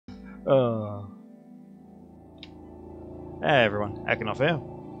Uh, hey everyone, Ackanoth here.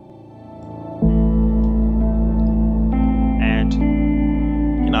 And,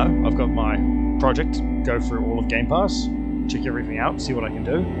 you know, I've got my project, go through all of Game Pass, check everything out, see what I can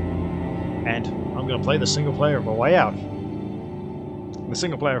do. And I'm going to play the single player of A Way Out. And the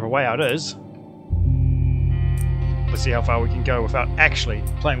single player of A Way Out is... Let's see how far we can go without actually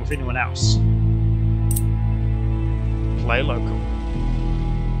playing with anyone else. Play local.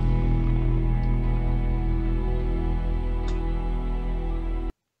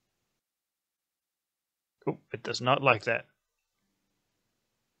 Oh, it does not like that.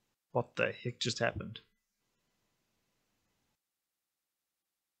 What the heck just happened?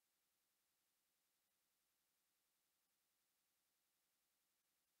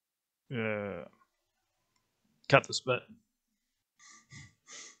 Cut this bit.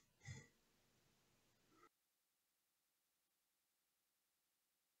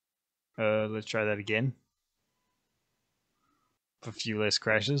 Let's try that again. For a few less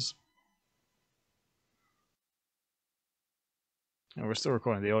crashes. And we're still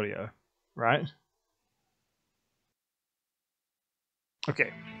recording the audio, right?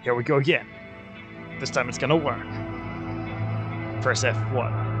 Okay, here we go again. This time it's gonna work. Press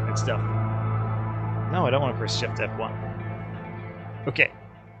F1 and stuff. No, I don't want to press Shift F1. Okay.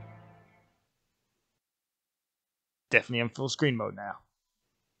 Definitely in full screen mode now.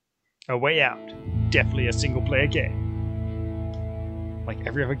 A Way Out. Definitely a single player game. Like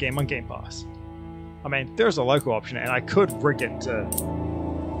every other game on Game Pass. I mean, there's a local option, and I could rig it to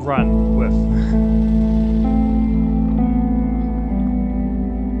run with...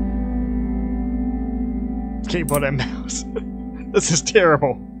 keyboard and mouse. This is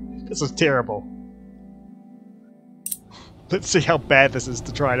terrible. This is terrible. Let's see how bad this is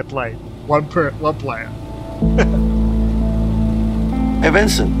to try to play. One player. Hey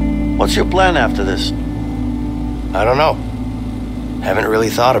Vincent, what's your plan after this? I don't know. Haven't really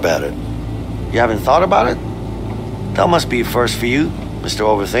thought about it. You haven't thought about it? That must be a first for you, Mr.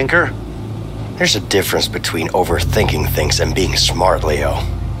 Overthinker. There's a difference between overthinking things and being smart, Leo.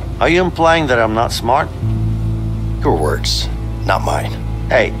 Are you implying that I'm not smart? Your words, not mine.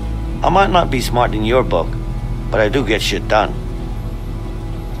 Hey, I might not be smart in your book, but I do get shit done.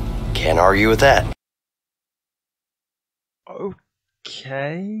 Can't argue with that.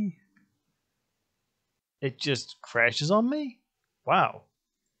 Okay. It just crashes on me? Wow.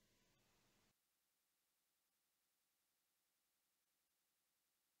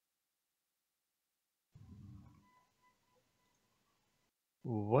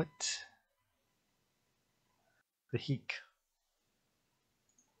 What the heck?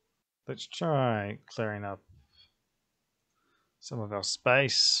 Let's try clearing up some of our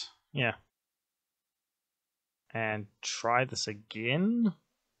space. Yeah. And try this again.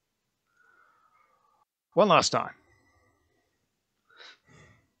 One last time.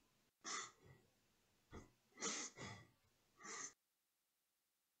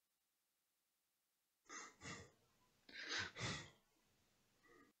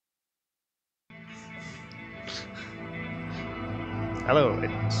 Hello,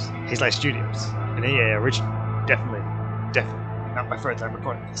 it's Hazelight Studios, an EA original. Definitely not my first time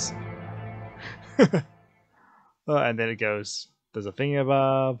recording this. Oh, and then it goes. There's a thing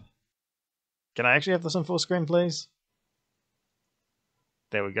above. Can I actually have this on full screen, please?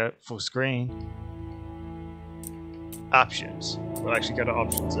 There we go, full screen. Options. We'll actually go to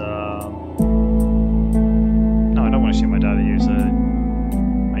options. No, I don't want to share my data user.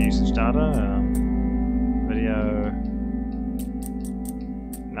 My usage data. Video.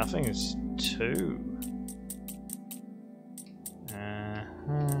 Nothing is 2. I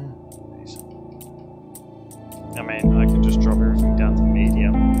mean, I can just drop everything down to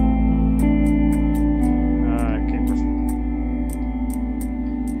medium.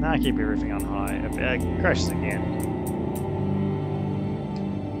 I keep everything on high. If it crashes again.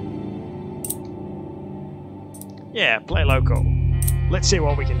 Yeah, play local. Let's see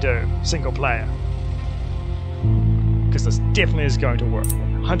what we can do. Single player. Because this definitely is going to work.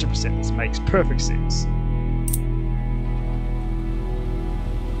 100%. This makes perfect sense.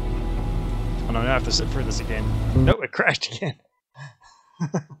 Oh no, now I have to sit through this again. Nope, it crashed again.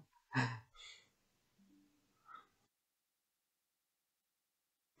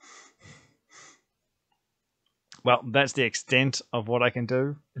 Well, that's the extent of what I can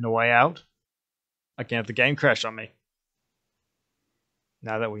do in A Way Out. I can have the game crash on me.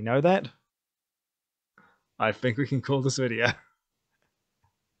 Now that we know that, I think we can call this video.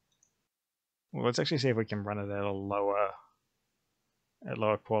 Well, let's actually see if we can run it at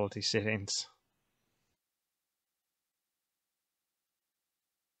lower quality settings.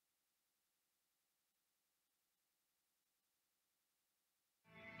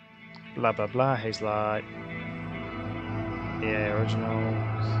 Blah blah blah. Hazelight. Yeah,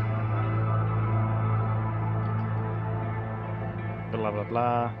 originals. Blah blah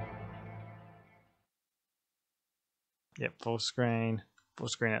blah. Yep, full screen. Full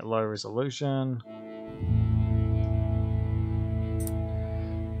screen at low resolution.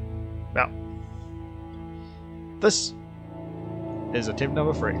 Well, this is attempt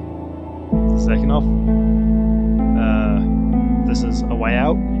number 3. This is Ackanoth. This is a way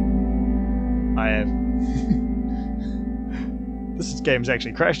out. I have. This game's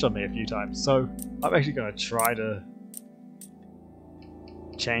actually crashed on me a few times, so I'm actually going to try to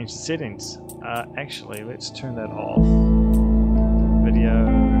change the settings. Actually, let's turn that off. Video,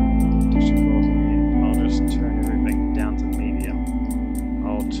 texture quality. I'll just turn everything down to medium.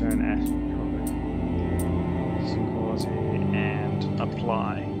 I'll turn quality and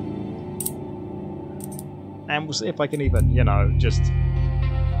apply. And we'll see if I can even, you know, just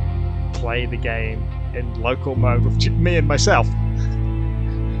play the game in local mode with me and myself.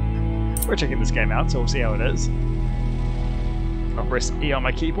 We're checking this game out, so we'll see how it is. I'll press E on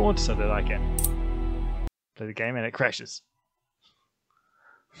my keyboard so that I can play the game and it crashes.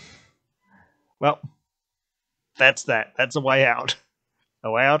 Well, that's that. That's A Way Out.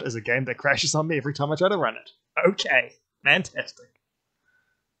 A Way Out is a game that crashes on me every time I try to run it. Okay, fantastic.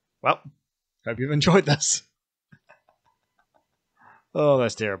 Well, hope you've enjoyed this. Oh,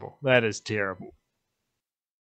 that's terrible. That is terrible.